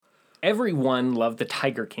Everyone loved the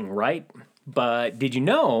Tiger King, right? But did you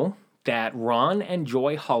know that Ron and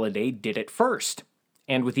Joy Holiday did it first?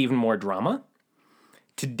 And with even more drama?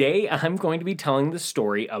 Today, I'm going to be telling the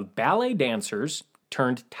story of ballet dancers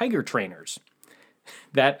turned tiger trainers.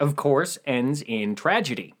 That, of course, ends in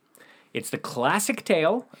tragedy. It's the classic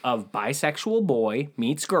tale of bisexual boy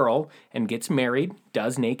meets girl and gets married,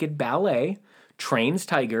 does naked ballet, trains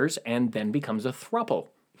tigers, and then becomes a thruple.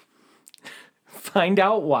 Find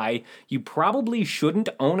out why you probably shouldn't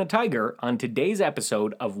own a tiger on today's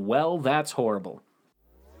episode of Well, That's Horrible.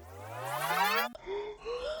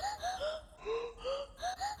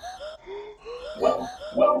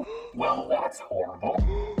 Well, that's horrible.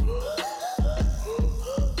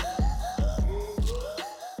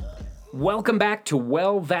 Welcome back to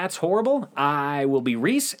Well, That's Horrible. I will be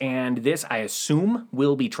Reese, and this, I assume,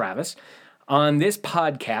 will be Travis. On this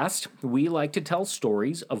podcast, we like to tell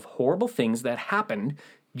stories of horrible things that happened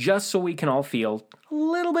just so we can all feel a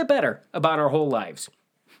little bit better about our whole lives.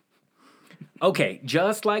 Okay,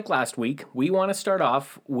 just like last week, we want to start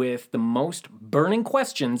off with the most burning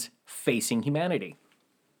questions facing humanity.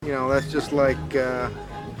 You know, that's just like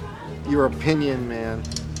your opinion, man.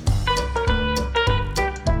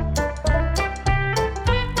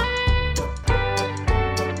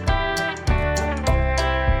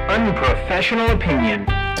 Unprofessional opinion.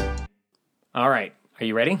 All right, are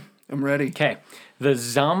you ready? I'm ready. Okay, the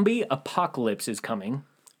zombie apocalypse is coming.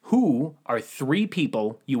 Who are 3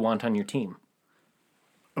 people you want on your team?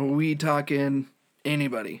 Are we talking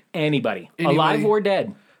anybody? Anybody. Alive or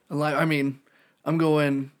dead. Alive. I mean, I'm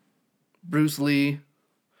going Bruce Lee.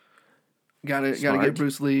 Gotta get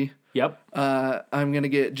Bruce Lee. Yep. I'm gonna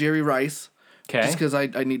get Jerry Rice. Okay. Just because I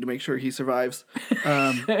need to make sure he survives.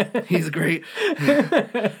 He's great.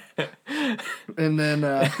 And then...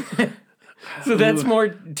 so that's more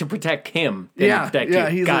to protect him than to protect you.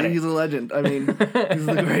 He's a legend. I mean, he's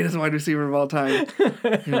the greatest wide receiver of all time.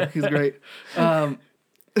 Yeah, he's great. And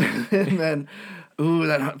then,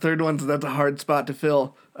 that third that's a hard spot to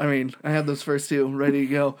fill. I mean, I had those first 2 ready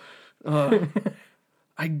to go.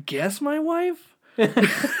 I guess my wife?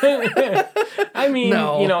 I mean,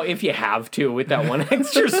 no. If you have to with that one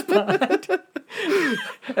extra spot.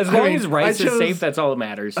 As long as Rice is safe, that's all that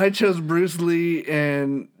matters. I chose Bruce Lee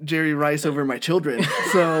and Jerry Rice over my children.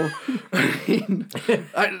 So, I'm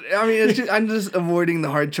just avoiding the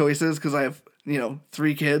hard choices because I have,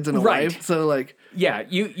 3 kids and a wife. So, yeah,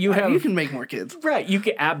 you can make more kids. Right, you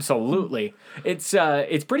can, absolutely. It's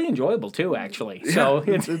pretty enjoyable too, actually. So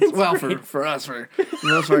it's well for us for the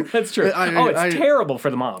most part. That's true. It's terrible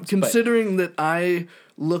for the moms. Considering that I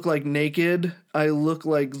look like naked, I look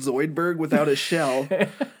like Zoidberg without a shell.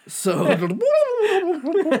 So and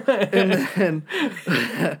then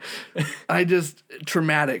I just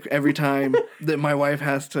traumatic every time that my wife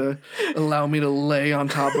has to allow me to lay on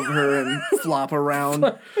top of her and flop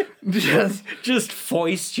around. Just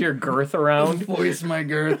foist your girth around. Foist my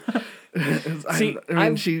girth. See,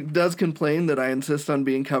 she does complain that I insist on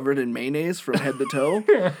being covered in mayonnaise from head to toe.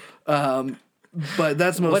 But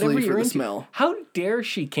that's mostly for the smell. How dare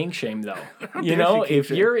she kink shame, though? If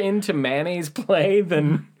you're into mayonnaise play,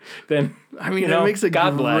 then I mean, it makes a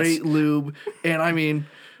God great bless. lube. And I mean,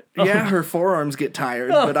 her forearms get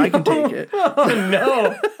tired, but I can take it.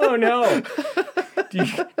 Oh no! Do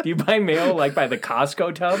you buy mayo like by the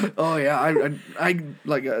Costco tub? Oh yeah, I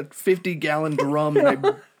like a 50-gallon drum, and I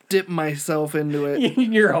dip myself into it.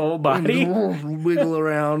 Your whole body and wiggle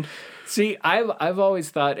around. See, I've always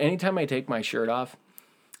thought anytime I take my shirt off,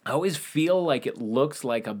 I always feel like it looks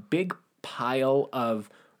like a big pile of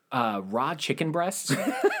raw chicken breasts.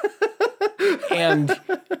 and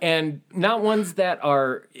not ones that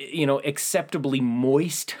are, acceptably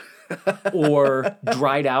moist or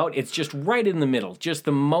dried out. It's just right in the middle, just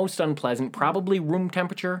the most unpleasant, probably room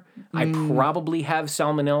temperature. I probably have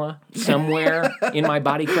salmonella somewhere in my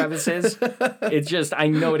body crevices. It's just, I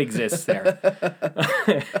know it exists there.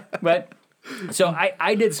 But so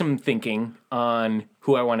I did some thinking on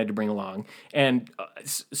who I wanted to bring along. And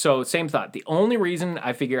so same thought. The only reason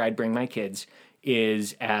I figure I'd bring my kids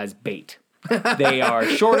is as bait. They are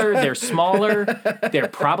shorter, they're smaller, they're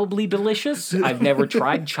probably delicious. I've never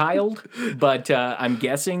tried child, but I'm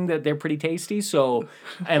guessing that they're pretty tasty. So,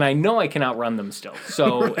 and I know I can outrun them still.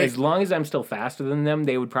 So right. As long as I'm still faster than them,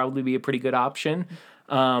 they would probably be a pretty good option.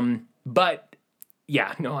 But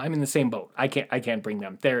yeah, no, I'm in the same boat. I can't bring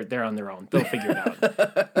them. They're on their own. They'll figure it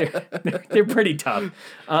out. They're pretty tough.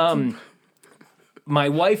 My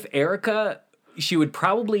wife Erica, she would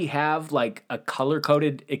probably have like a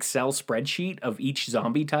color-coded Excel spreadsheet of each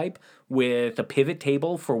zombie type with a pivot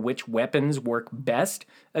table for which weapons work best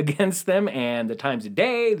against them and the times of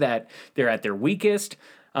day that they're at their weakest.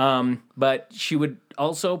 But she would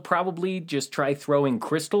also probably just try throwing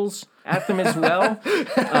crystals at them as well.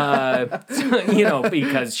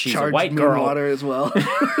 Because she's Charged a white moon girl. water as well.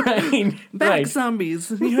 Right, Back right.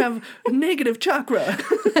 zombies, you have negative chakra.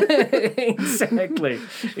 Exactly.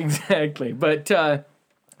 But,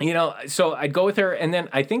 so I'd go with her, and then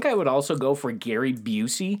I think I would also go for Gary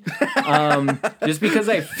Busey, just because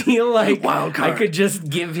I feel like Wild I card. could just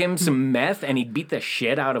give him some meth, and he'd beat the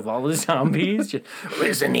shit out of all the zombies. Just,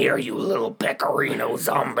 listen here, you little pecorino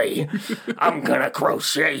zombie. I'm gonna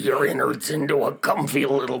crochet your innards into a comfy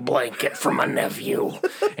little blanket for my nephew.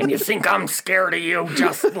 And you think I'm scared of you?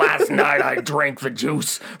 Just last night I drank the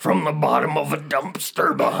juice from the bottom of a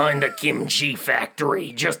dumpster behind a kimchi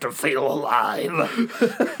factory just to feel alive.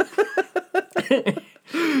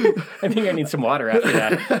 I think I need some water after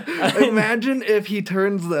that. Imagine if he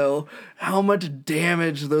turns, though, how much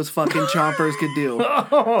damage those fucking chompers could do.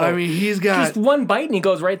 I mean, he's got... Just one bite and he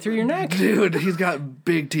goes right through your neck. Dude, he's got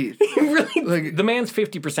big teeth. Really? Like- The man's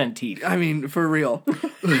 50% teeth. I mean, for real.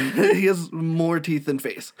 He has more teeth than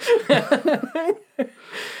face.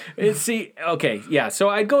 So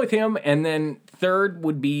I'd go with him, and then third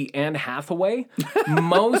would be Anne Hathaway,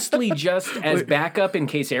 mostly just as backup in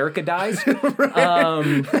case Erica dies. Because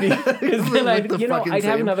then Look the fucking I'd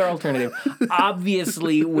have same. another alternative.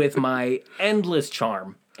 Obviously, with my endless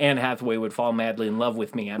charm, Anne Hathaway would fall madly in love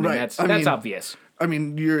with me. I mean, Right. that's I mean, obvious. I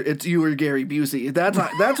mean, it's you or Gary Busey.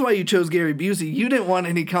 That's why you chose Gary Busey. You didn't want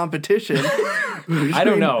any competition. I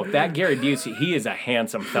don't know. That Gary Busey, he is a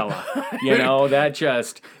handsome fella.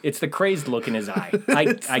 It's the crazy look in his eye. I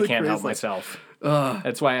can't help crazy look. myself.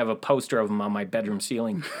 That's why I have a poster of him on my bedroom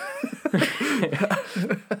ceiling. I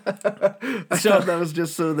thought that was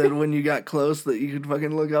just so that when you got close that you could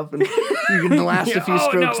fucking look up and you can last a few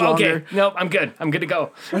strokes longer. Okay. Nope, I'm good. I'm good to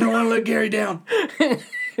go. I don't want to let Gary down.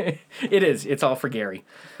 It is. It's all for Gary.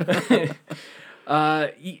 You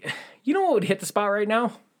know what would hit the spot right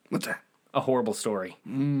now? What's that? A horrible story.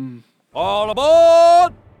 All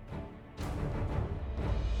aboard!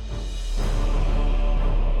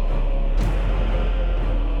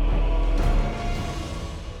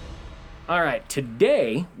 All right,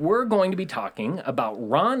 today we're going to be talking about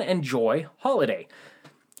Ron and Joy Holiday.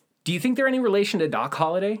 Do you think they're any relation to Doc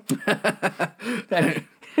Holliday?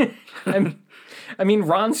 I mean,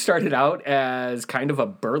 Ron started out as kind of a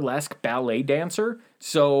burlesque ballet dancer,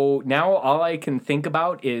 so now all I can think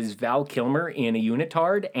about is Val Kilmer in a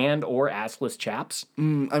unitard and or assless chaps.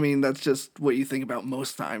 I mean, that's just what you think about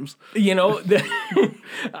most times.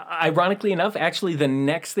 Ironically enough, actually, the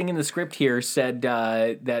next thing in the script here said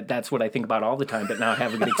that's what I think about all the time, but now I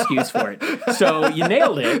have a good excuse for it. So you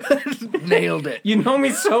nailed it. Nailed it. You know me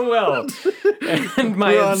so well. And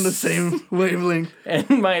my We're on the same wavelength. and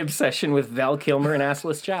my obsession with Val Kilmer and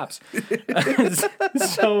assless chaps.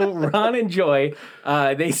 So Ron and Joy,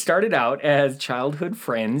 they started out as childhood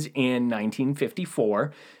friends in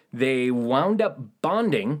 1954. They wound up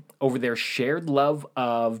bonding over their shared love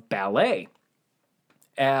of ballet.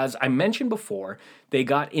 As I mentioned before, they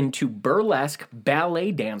got into burlesque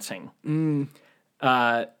ballet dancing. You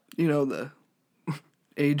know, the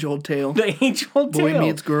age-old tale. The age-old Boy tale.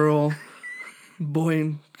 meets girl.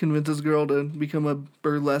 Boy convinces girl to become a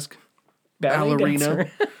burlesque Ballet ballerina.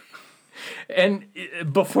 dancer. And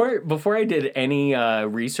before I did any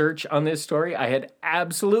research on this story, I had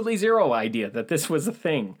absolutely zero idea that this was a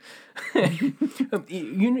thing. I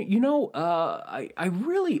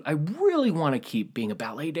really want to keep being a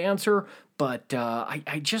ballet dancer, but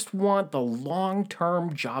I just want the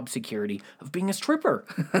long-term job security of being a stripper.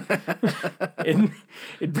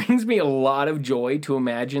 It brings me a lot of joy to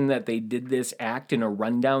imagine that they did this act in a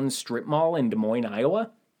rundown strip mall in Des Moines,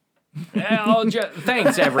 Iowa.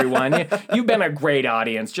 Thanks, everyone. You've been a great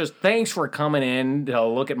audience. Just thanks for coming in to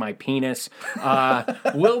look at my penis.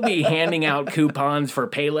 We'll be handing out coupons for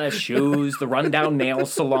Payless Shoes, the Rundown Nail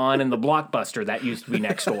Salon, and the Blockbuster that used to be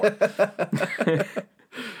next door.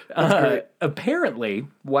 Apparently,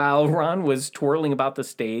 while Ron was twirling about the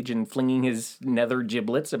stage and flinging his nether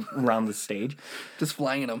giblets around the stage, Just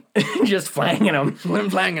flanging them. just flanging them,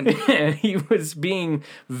 Flanging. he was being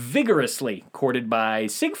vigorously courted by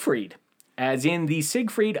Siegfried, as in the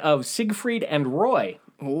Siegfried of Siegfried and Roy.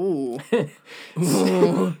 Ooh.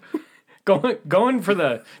 Going for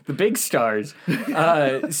the big stars.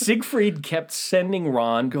 Siegfried kept sending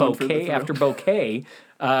Ron bouquet after bouquet,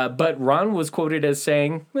 but Ron was quoted as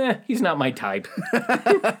saying, he's not my type.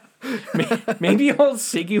 Maybe old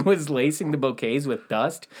Siggy was lacing the bouquets with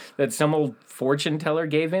dust that some old fortune teller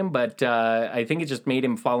gave him, but I think it just made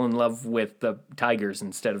him fall in love with the tigers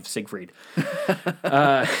instead of Siegfried.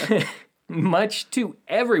 Much to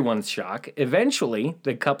everyone's shock, eventually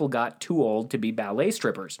the couple got too old to be ballet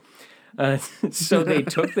strippers. So they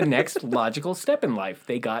took the next logical step in life.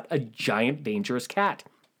 They got a giant, dangerous cat.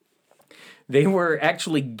 They were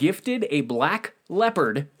actually gifted a black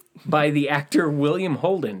leopard by the actor William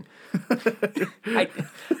Holden.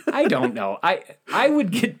 I don't know. I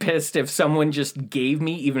would get pissed if someone just gave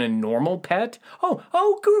me even a normal pet. Oh,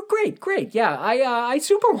 great. Yeah, I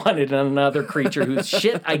super wanted another creature whose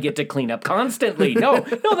shit I get to clean up constantly. No,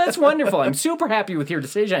 that's wonderful. I'm super happy with your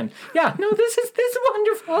decision. Yeah, no, this is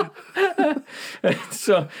wonderful.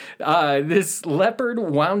 So this leopard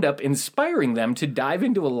wound up inspiring them to dive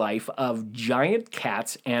into a life of giant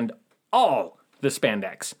cats and all the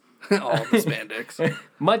spandex. All the spandex.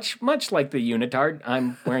 Much like the unitard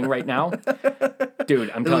I'm wearing right now.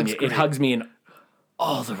 Dude, I'm telling you, it hugs me in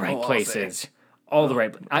all the right places. All the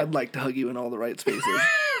right. I'd like to hug you in all the right spaces.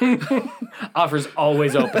 Offer's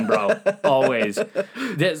always open, bro. Always.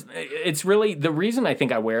 It's really, the reason I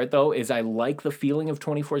think I wear it, though, is I like the feeling of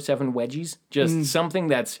 24/7 wedgies. Just something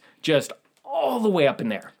that's just all the way up in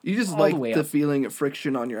there. You just like the feeling of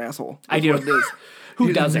friction on your asshole. I do. What it is.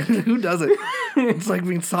 Who doesn't? Who doesn't? It's like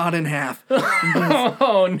being sawed in half.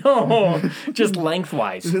 Oh, no. Just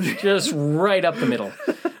lengthwise. Just right up the middle.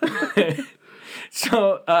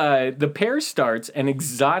 So the pair starts an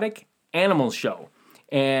exotic animal show,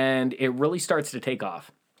 and it really starts to take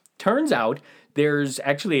off. Turns out there's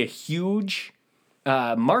actually a huge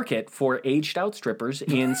market for aged-out strippers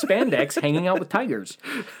in spandex hanging out with tigers.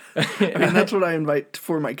 I mean, that's what I invite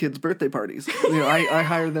for my kids' birthday parties. I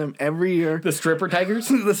hire them every year. The stripper tigers?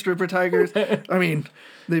 The stripper tigers. I mean,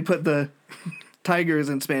 they put the tigers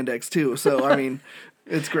in spandex, too. So, I mean,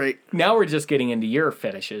 it's great. Now we're just getting into your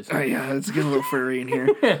fetishes. Oh, yeah, it's getting a little furry in here.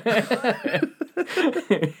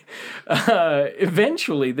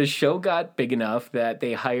 Eventually, the show got big enough that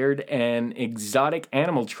they hired an exotic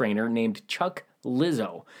animal trainer named Chuck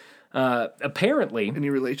Lizzo. Apparently, any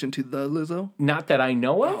relation to the Lizzo? Not that I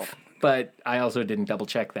know of, but I also didn't double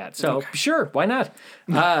check that. So sure, why not?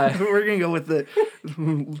 We're gonna go with the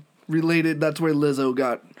related. That's where Lizzo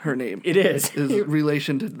got her name. It is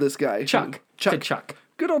relation to this guy, Chuck. Chuck.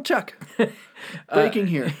 Good old Chuck. Breaking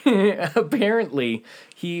here. Apparently,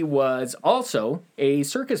 he was also a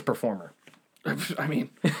circus performer. I mean,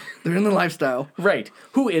 they're in the lifestyle, right?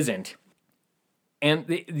 Who isn't? And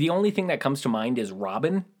the only thing that comes to mind is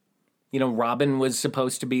Robin. You know, Robin was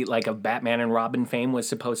supposed to be, like, of Batman and Robin fame, was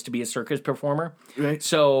supposed to be a circus performer. Right.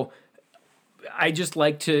 So I just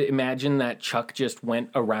like to imagine that Chuck just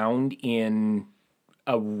went around in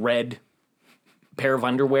a red pair of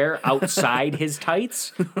underwear outside his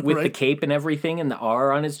tights with the cape and everything and the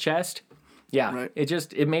R on his chest. Yeah,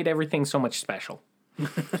 it made everything so much special.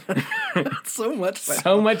 So much special.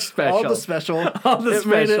 So much special. All the special. All the it special.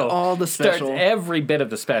 Made it all the special. Starts every bit of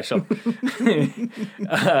the special.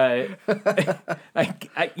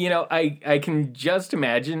 I can just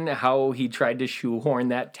imagine how he tried to shoehorn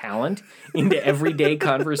that talent into everyday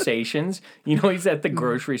conversations. You know, he's at the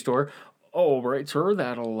grocery store. Oh, right, sir.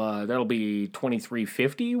 That'll be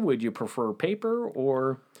 $23.50. Would you prefer paper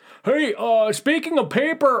or? Hey, speaking of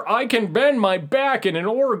paper, I can bend my back in an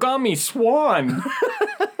origami swan.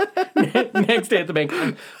 Next day at the bank,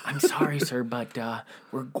 I'm sorry, sir, but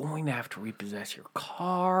we're going to have to repossess your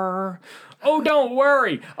car. Oh, don't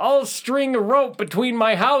worry. I'll string a rope between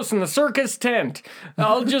my house and the circus tent.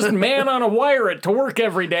 I'll just man on a wire it to work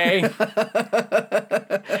every day.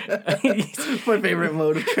 My favorite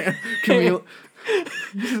mode of commute.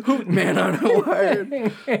 Man on a wire.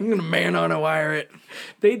 I'm gonna man on a wire it.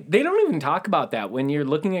 They don't even talk about that when you're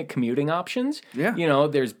looking at commuting options. Yeah. You know,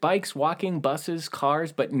 there's bikes, walking, buses,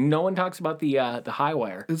 cars, but no one talks about the high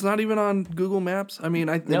wire. It's not even on Google Maps. I mean,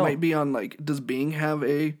 it might be on, like, does Bing have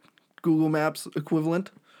a Google Maps equivalent?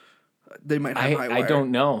 They might have high wire. I don't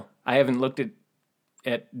know. I haven't looked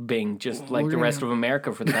at Bing just like the rest of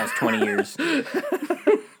America for the past 20 years.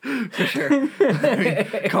 For sure. I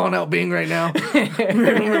mean, calling out Bing right now.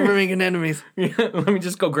 We're making enemies. Let me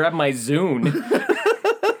just go grab my Zune.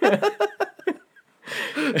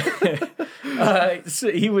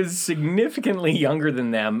 So he was significantly younger than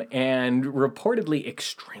them and reportedly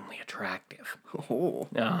extremely attractive. Oh.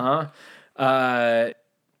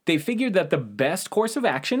 They figured that the best course of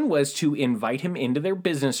action was to invite him into their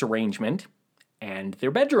business arrangement and their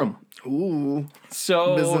bedroom. Ooh.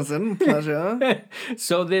 So Business and pleasure.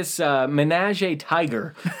 So this menage a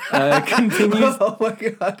tiger continues Oh my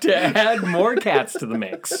god. to add more cats to the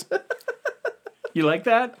mix. You like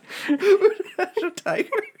that? A tiger.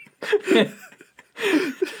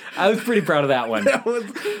 I was pretty proud of that one.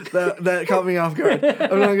 That caught me off guard.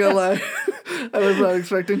 I'm not gonna lie. I was not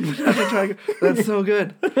expecting a tiger. That's so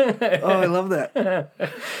good. Oh, I love that.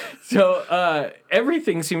 So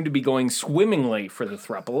everything seemed to be going swimmingly for the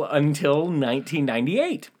throuple until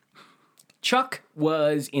 1998. Chuck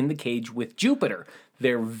was in the cage with Jupiter,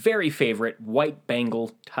 their very favorite white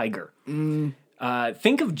Bengal tiger.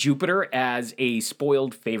 Think of Jupiter as a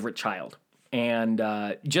spoiled favorite child. And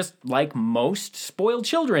just like most spoiled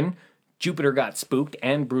children, Jupiter got spooked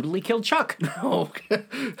and brutally killed Chuck. Okay.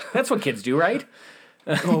 That's what kids do, right?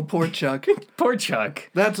 Oh, poor Chuck. Poor Chuck.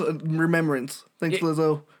 That's a remembrance. Thanks,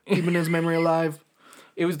 Lizzo. Keeping his memory alive.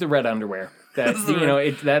 It was the red underwear.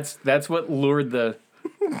 That's that's what lured the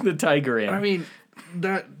tiger in. I mean,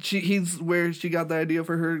 he's where she got the idea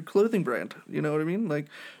for her clothing brand. You know what I mean? Like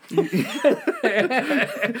the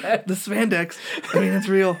spandex. I mean, it's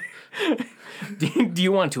real. Do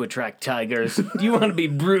you want to attract tigers? Do you want to be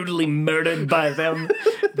brutally murdered by them?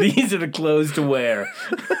 These are the clothes to wear.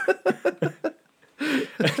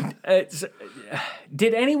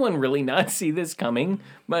 Did anyone really not see this coming?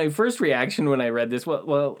 My first reaction when I read this,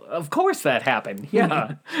 well, of course that happened.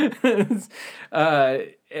 Yeah.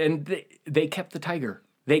 And they kept the tiger.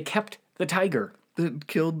 They kept the tiger. That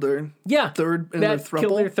killed their third in their throuple?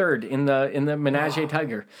 Killed their third in the menage a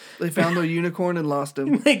tiger. They found the unicorn and lost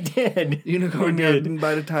him. They did. Unicorn got eaten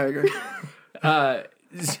by the tiger.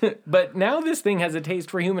 But now this thing has a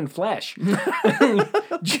taste for human flesh.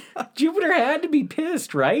 Jupiter had to be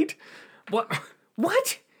pissed, right?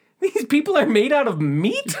 What? These people are made out of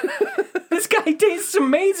meat? This guy tastes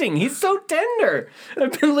amazing. He's so tender.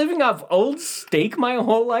 I've been living off old steak my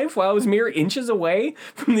whole life while I was mere inches away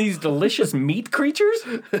from these delicious meat creatures.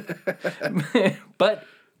 But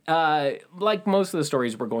like most of the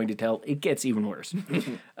stories we're going to tell, it gets even worse.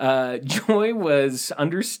 Joy was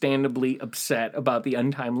understandably upset about the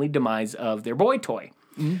untimely demise of their boy toy.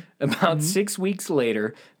 About 6 weeks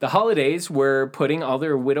later, the holidays were putting all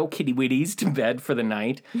their widow kitty-witties to bed for the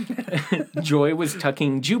night. Joy was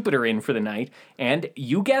tucking Jupiter in for the night, and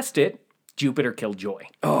you guessed it, Jupiter killed Joy.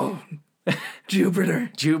 Oh,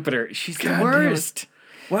 Jupiter. Jupiter, she's God the worst.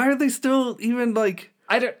 Why are they still even like...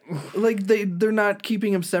 I don't... Like, they're not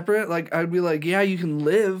keeping them separate? Like, I'd be like, yeah, you can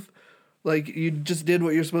live. Like, you just did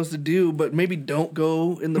what you're supposed to do, but maybe don't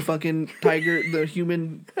go in the fucking tiger, the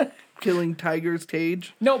human... killing tiger's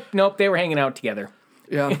cage. Nope. They were hanging out together.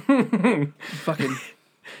 Yeah. Fucking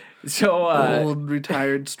so old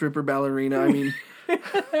retired stripper ballerina. I mean,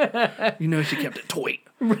 you know she kept it toy.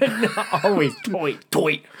 Always toy.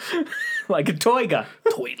 Like a toyga.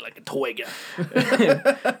 Toy like a toyga.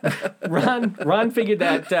 Ron figured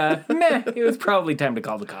that it was probably time to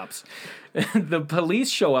call the cops. The police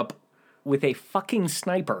show up with a fucking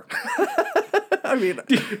sniper. I mean,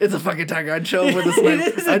 it's a fucking tiger. I'd show up with a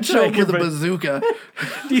sniper. I'd show up with a bazooka.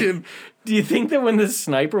 Do you think that when the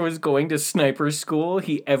sniper was going to sniper school,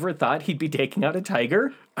 he ever thought he'd be taking out a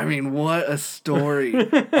tiger? I mean, what a story.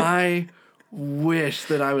 I wish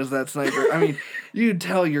that I was that sniper. I mean, you'd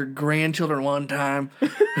tell your grandchildren one time,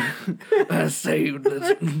 I saved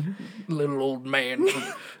this little old man from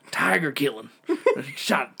tiger killing. I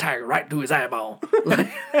shot a tiger right to his eyeball.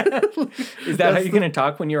 Is that how you're going to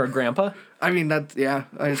talk when you're a grandpa? I mean, that's, yeah,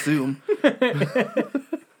 I assume.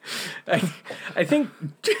 I think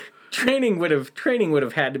training would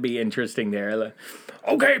have had to be interesting there.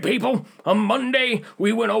 Okay, people, on Monday,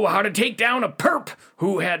 we went over how to take down a perp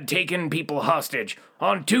who had taken people hostage.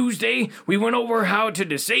 On Tuesday, we went over how to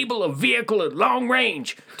disable a vehicle at long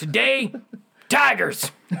range. Today,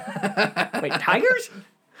 tigers. Wait, tigers?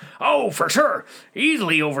 Oh, for sure.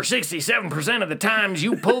 Easily over 67% of the times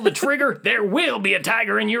you pull the trigger, there will be a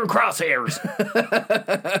tiger in your crosshairs.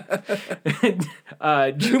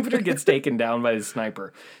 Jupiter gets taken down by the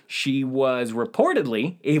sniper. She was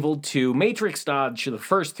reportedly able to matrix dodge the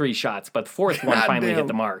first 3 shots, but the fourth one finally hit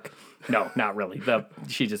the mark. No, not really.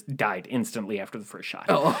 She just died instantly after the first shot.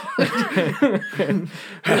 Oh.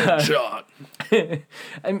 Headshot.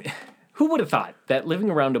 Who would have thought that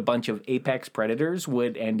living around a bunch of apex predators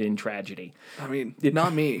would end in tragedy? I mean,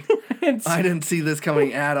 not me. I didn't see this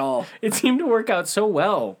coming at all. It seemed to work out so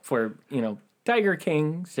well for, Tiger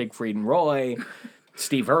King, Siegfried and Roy,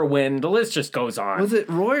 Steve Irwin. The list just goes on. Was it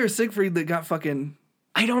Roy or Siegfried that got fucking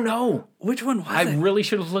I don't know. Which one was I it? really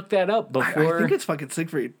should have looked that up I before. think it's fucking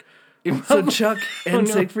Siegfried. So Chuck and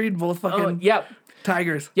no. Siegfried both fucking Yep.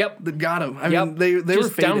 tigers. Yep. That got him. I Yep. mean, they were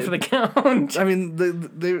just down fated. for the count. I mean,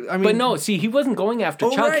 I mean, But no, see, he wasn't going after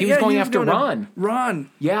Oh, Chuck. right, He was yeah, going after going to Ron. Ron.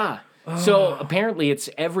 Yeah. So apparently it's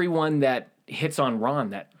everyone that hits on Ron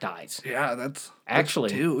that dies. Yeah, that's Actually.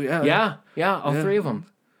 two. Yeah. Yeah. All three of them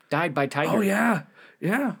died by tigers. Oh yeah.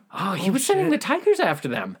 Yeah. Oh, he was sending the tigers after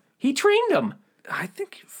them. He trained them. I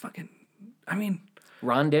think fucking. I mean,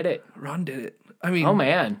 Ron did it. Ron did it. I mean, Oh,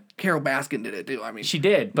 man. Carol Baskin did it too. I mean, She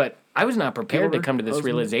did, but I was not prepared to come to this Those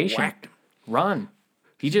realization. whacked him. Ron.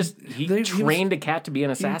 He He trained a cat to be an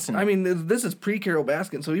assassin. I mean, this is pre Carol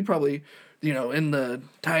Baskin, so he probably, in the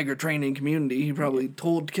tiger training community, he probably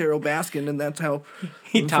told Carol Baskin, and that's how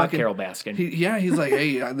he taught Carol Baskin. he's like,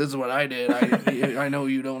 hey, this is what I did. I know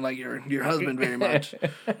you don't like your husband very much,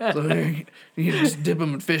 so you just dip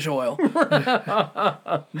him in fish oil.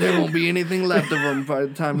 There won't be anything left of him by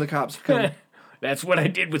the time the cops come. That's what I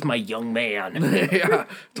did with my young man. Yeah,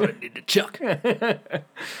 that's what I did to Chuck.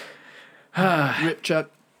 Rip Chuck.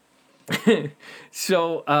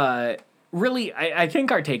 So, really, I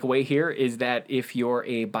think our takeaway here is that if you're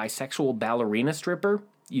a bisexual ballerina stripper,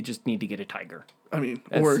 you just need to get a tiger. I mean,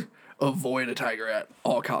 or avoid a tiger at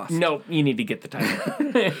all costs. No, you need to get the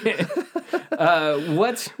tiger.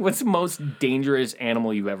 What's the most dangerous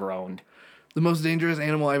animal you've ever owned? The most dangerous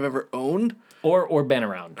animal I've ever owned? Or been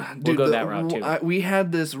around? We'll go that route, too. We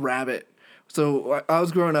had this rabbit. So I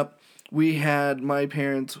was growing up. We had my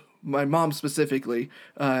parents, my mom specifically,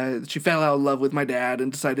 she fell out of love with my dad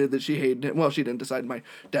and decided that she hated him. Well, she didn't decide. My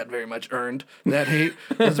dad very much earned that hate.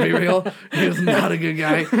 Let's be real. He was not a good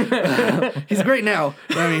guy. He's great now.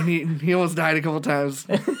 I mean, he almost died a couple times.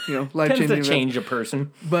 Life Tends changing. to change a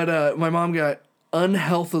person. But my mom got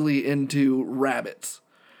unhealthily into rabbits.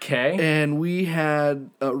 Okay. And we had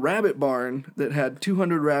a rabbit barn that had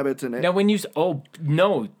 200 rabbits in it. Now, when you... Oh,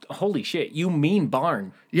 no. Holy shit. You mean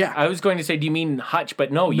barn. Yeah. I was going to say, do you mean hutch?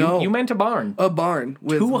 But no, you meant a barn. A barn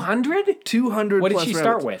with 200? 200 What did plus she rabbits.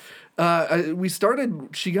 start with? We started,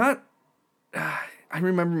 she got, I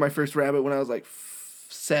remember my first rabbit when I was like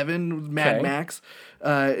 7, Mad Okay. Max.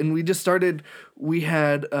 And we just started, we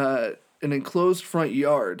had an enclosed front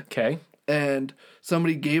yard. Okay. And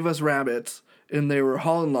somebody gave us rabbits, and they were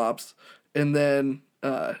Holland-Lops. And then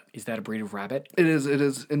Is that a breed of rabbit? it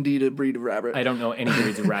is indeed a breed of rabbit. I don't know any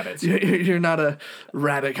breeds of rabbits. You're not a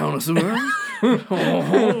rabbit connoisseur.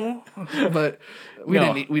 But we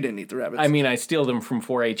No. didn't eat the rabbits. I mean, I steal them from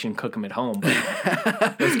 4-H and cook them at home.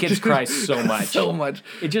 But those kids cry so much. so much.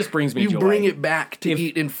 It just brings me You joy. bring it back to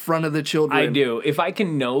eat in front of the children. I do. If I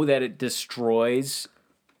can know that it destroys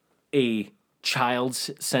a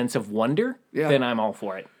child's sense of wonder, Yeah. then I'm all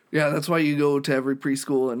for it. Yeah, that's why you go to every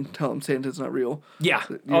preschool and tell them Santa's not real. Yeah.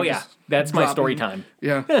 You're Oh, yeah. just That's my dropping- story time.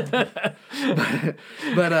 Yeah.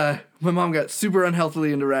 but my mom got super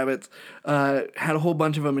unhealthily into rabbits, had a whole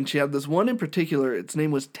bunch of them, and she had this one in particular. Its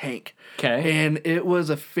name was Tank. Okay. And it was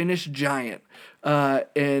a Finnish giant.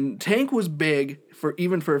 And Tank was big for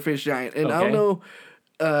a fish giant. And I don't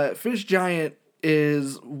know, fish giant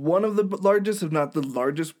is one of the largest, if not the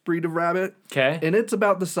largest breed of rabbit. Okay. And it's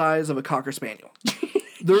about the size of a Cocker Spaniel.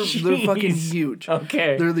 They're fucking Jeez. huge.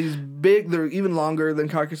 Okay. They're these big. They're even longer than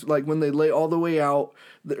Cocker. Like when they lay all the way out,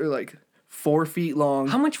 they're like 4 feet long.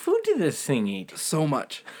 How much food did this thing eat? So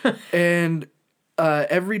much. And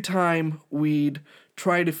every time we'd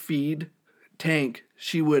try to feed Tank,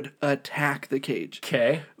 she would attack the cage.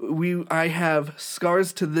 Okay. I have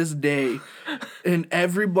scars to this day, and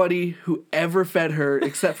everybody who ever fed her,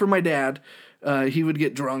 except for my dad, he would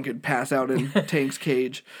get drunk and pass out in Tank's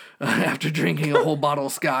cage after drinking a whole bottle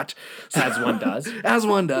of scotch. As one does. As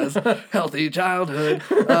one does. Healthy childhood.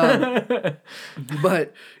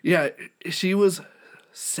 But yeah, she was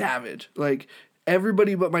savage. Like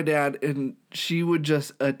everybody but my dad, and she would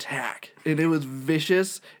just attack. And it was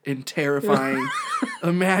vicious and terrifying.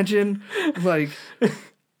 Imagine, like...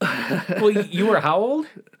 Well, you were how old?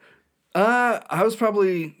 I was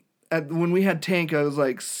probably... when we had Tank, I was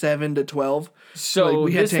like 7 to 12. So Like,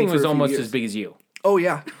 we had this Tank thing for was a few almost years. as big as you. Oh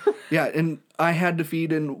yeah, yeah, and I had to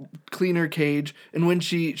feed and clean her cage. And when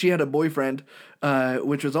she had a boyfriend,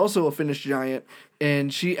 which was also a Finnish giant,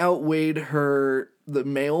 and she outweighed the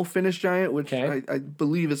male Finnish giant, which Okay. I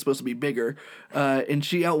believe is supposed to be bigger, and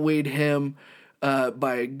she outweighed him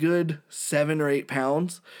by a good 7 or 8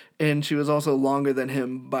 pounds, and she was also longer than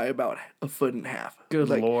him by about 1.5 feet. Good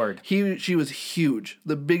Like, Lord. she was huge,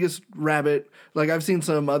 the biggest rabbit. Like I've seen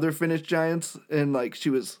some other Finnish giants, and like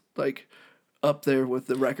she was like up there with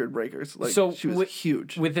the record breakers. Like So she was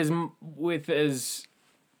huge. With as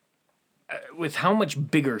with how much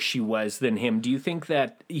bigger she was than him, do you think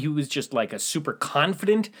that he was just like a super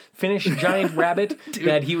confident Finnish giant rabbit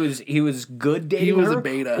that he was good dating He was her? a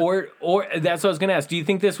beta. Or that's what I was gonna ask. Do you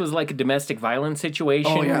think this was like a domestic violence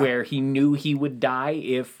situation where he knew he would die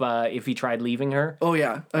if he tried leaving her? Oh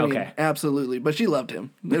yeah, I mean, absolutely. But she loved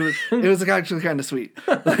him. It was actually kind of sweet.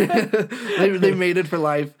 They mated for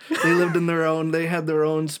life. They lived in their own. They had their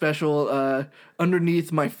own special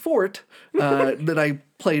underneath my fort that I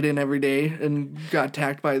played in every day and got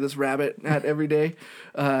attacked by this rabbit at every day.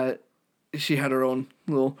 She had her own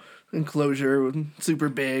little enclosure, super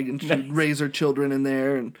big, and she'd raise her children in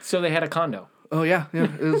there. And so they had a condo. oh yeah.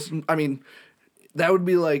 It was. I mean, that would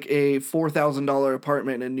be like a $4,000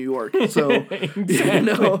 apartment in New York. So, you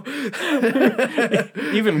know,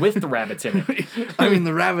 even with the rabbits in it. I mean,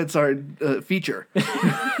 the rabbits are a feature,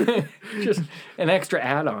 Just an extra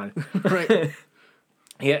add-on. right?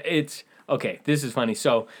 Yeah, it's okay. This is funny.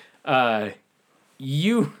 So,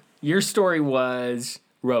 your story was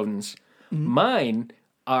rodents. Mine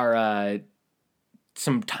are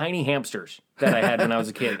some tiny hamsters that I had when I was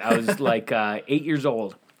a kid. I was like 8 years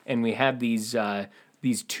old, and we had these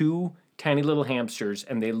two tiny little hamsters,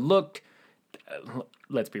 and they looked.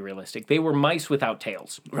 Let's be realistic. They were mice without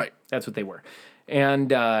tails. Right. That's what they were, and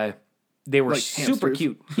they were Like super hamsters?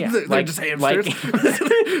 cute. Yeah, They're just hamsters.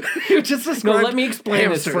 You just No, described let me explain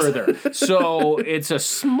hamsters. this further. So it's a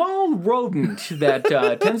small rodent that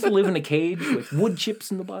tends to live in a cage with wood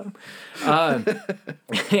chips in the bottom.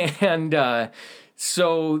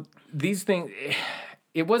 So these things,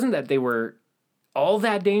 it wasn't that they were all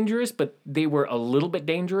that dangerous, but they were a little bit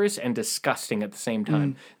dangerous and disgusting at the same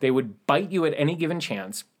time. They would bite you at any given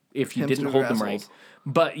chance if you didn't Hamsters hold are them right. assholes.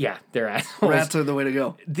 But yeah, they're assholes. Rats are the way to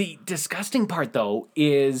go. The disgusting part, though,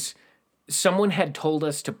 is someone had told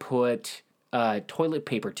us to put toilet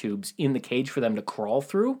paper tubes in the cage for them to crawl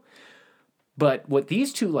through. But what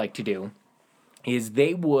these two like to do is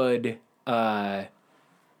they would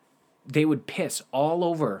piss all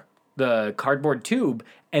over the cardboard tube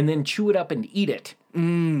and then chew it up and eat it.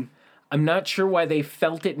 I'm not sure why they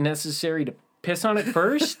felt it necessary to piss on it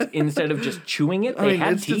first instead of just chewing it. They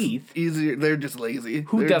had it's teeth. just easier. They're just lazy.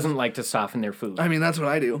 Who They're doesn't like to soften their food? I mean, that's what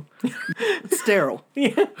I do. It's sterile.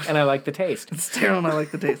 Yeah, and I like the taste. It's sterile, and I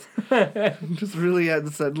like the taste. Just really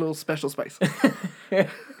adds that little special spice.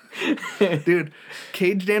 Dude,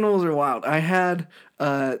 caged animals are wild. I had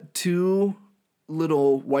 2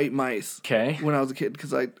 little white mice Okay. when I was a kid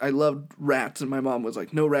because I loved rats, and my mom was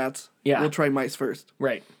like, no rats. Yeah. We'll try mice first.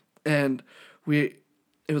 Right. And it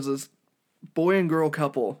was this boy and girl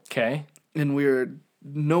couple, Okay. and we were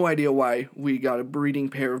no idea why we got a breeding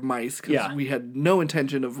pair of mice because we had no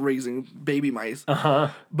intention of raising baby mice.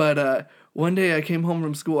 But one day I came home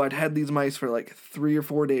from school. I'd had these mice for like 3 or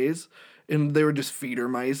 4 days, and they were just feeder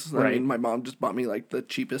mice. I mean, my mom just bought me like the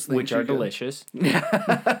cheapest thing, Which are delicious.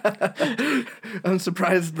 I'm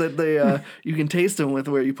surprised that they you can taste them with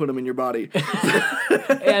where you put them in your body.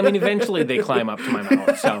 I mean, eventually they climb up to my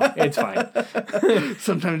mouth, so it's fine.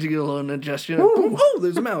 Sometimes you get a little indigestion. Oh,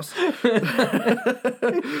 there's a mouse. You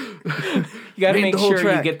got to Made make the whole sure you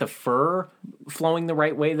track. get the fur flowing the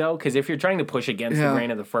right way, though, because if you're trying to push against the Yeah. grain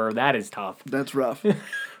of the fur, that is tough. That's rough.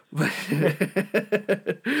 But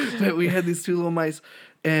we had these 2 little mice,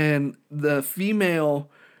 and the female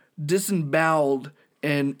disemboweled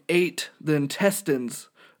and ate the intestines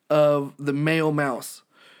of the male mouse,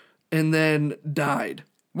 and then died.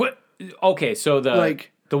 What? Okay, so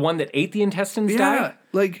the one that ate the intestines died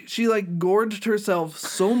like she gorged herself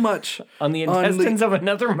so much on the intestines of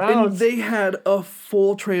another mouse. and they had a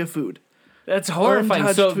full tray of food. That's horrifying.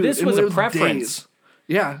 Untouched So food, this and was it a preference. days.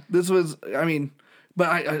 Yeah, this was. I mean,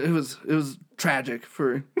 but it was tragic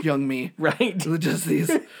for young me. Right. Just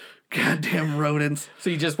these goddamn rodents. So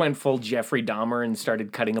you just went full Jeffrey Dahmer and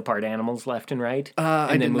started cutting apart animals left and right,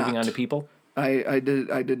 I and then did moving not. on to people. I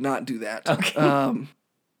did not do that. Okay.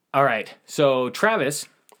 All right. So Travis,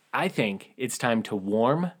 I think it's time to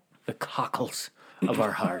warm the cockles of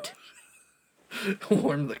our heart.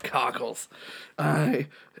 Warm the cockles. I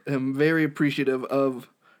am very appreciative of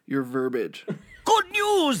your verbiage. Good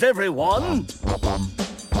news, everyone!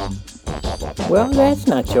 Well, that's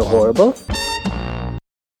not so horrible.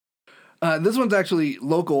 This one's actually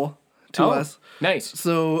local to us. Nice.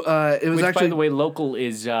 So it was Which, actually. by the way, local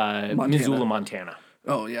is Missoula, Montana.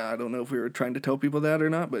 Oh yeah, I don't know if we were trying to tell people that or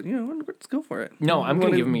not, but let's go for it. No, I'm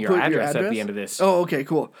going to give them your put address at the end of this. Oh, okay,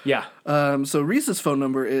 cool. Yeah. So Reese's phone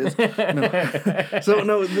number is there's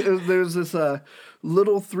this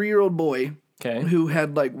little 3-year-old boy who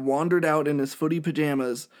had wandered out in his footy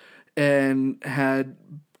pajamas and had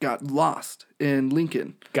got lost in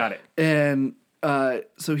Lincoln. Got it. And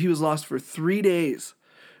so he was lost for 3 days.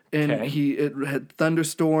 And Okay. it had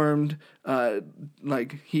thunderstormed,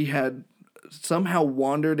 he had somehow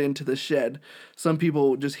wandered into the shed. Some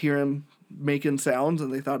people just hear him making sounds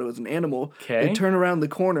and they thought it was an animal. Okay. They turn around the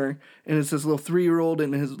corner and it's this little 3-year-old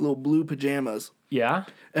in his little blue pajamas. Yeah.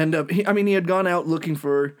 And he had gone out looking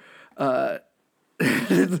for.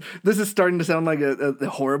 This is starting to sound like a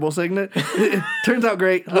horrible segment. It turns out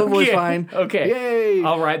great. Little boy's fine. Okay. Yay!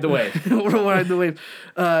 I'll ride the wave. We'll ride the wave.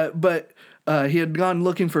 But he had gone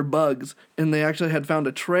looking for bugs, and they actually had found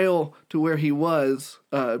a trail to where he was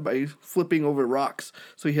by flipping over rocks.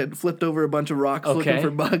 So he had flipped over a bunch of rocks looking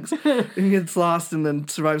for bugs, and gets lost, and then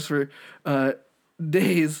survives for 2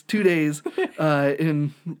 days,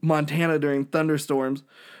 in Montana during thunderstorms.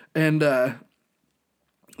 And the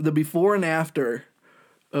before and after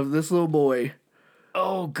of this little boy,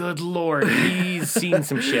 Oh, good Lord. He's seen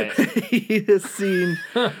some shit. he has seen,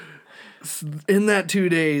 in that 2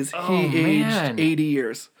 days, he man. aged 80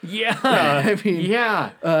 years. Yeah. I mean,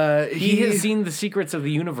 yeah. He has seen the secrets of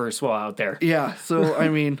the universe while out there. Yeah, so,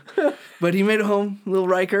 but he made it home, little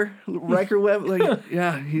Riker Webb,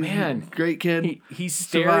 he's a great kid. He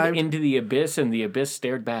stared survived. into the abyss, and the abyss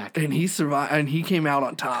stared back. And he survived, and he came out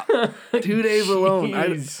on top. 2 days alone.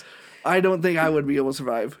 Jeez. I don't think I would be able to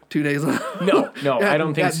survive 2 days alone. No, I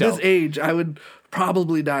don't think so. At this age, I would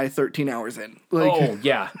probably die 13 hours in. Oh,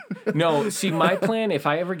 yeah. No, see, my plan, if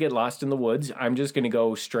I ever get lost in the woods, I'm just going to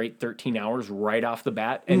go straight 13 hours right off the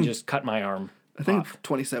bat and just cut my arm I think off.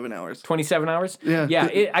 27 hours. 27 hours? Yeah.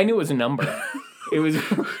 Yeah, I knew it was a number. It was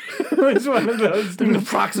one of those. An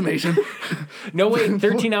approximation. No, wait,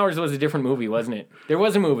 13 Hours was a different movie, wasn't it? There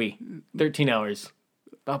was a movie, 13 Hours.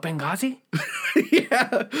 About Benghazi?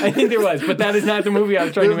 Yeah. I think there was, but that is not the movie I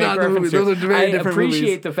was trying to make reference to. Those are very I different appreciate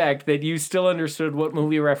movies. the fact that you still understood what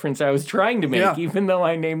movie reference I was trying to make, Yeah. even though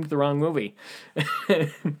I named the wrong movie.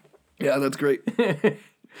 Yeah, that's great.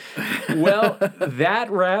 Well,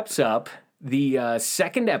 that wraps up the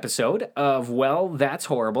second episode of Well, That's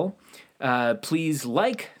Horrible. Please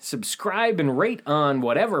like, subscribe, and rate on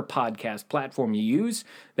whatever podcast platform you use.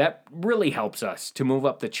 That really helps us to move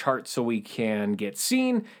up the charts so we can get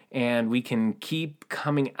seen and we can keep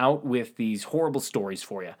coming out with these horrible stories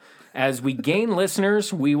for you. As we gain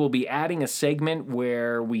listeners, we will be adding a segment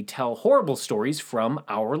where we tell horrible stories from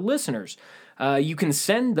our listeners. You can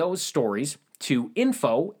send those stories to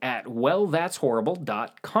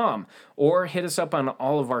info@wellthat'shorrible.com or hit us up on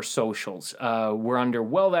all of our socials. We're under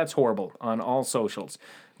Well That's Horrible on all socials.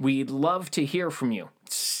 We'd love to hear from you.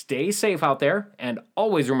 Stay safe out there, and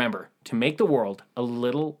always remember to make the world a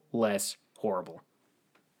little less horrible.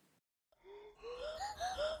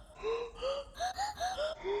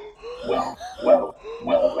 Well,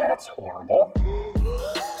 that's horrible.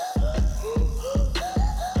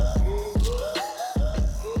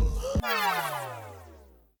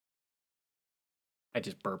 I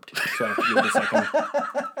just burped, so I have to give it a second.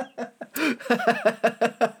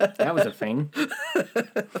 That was a thing.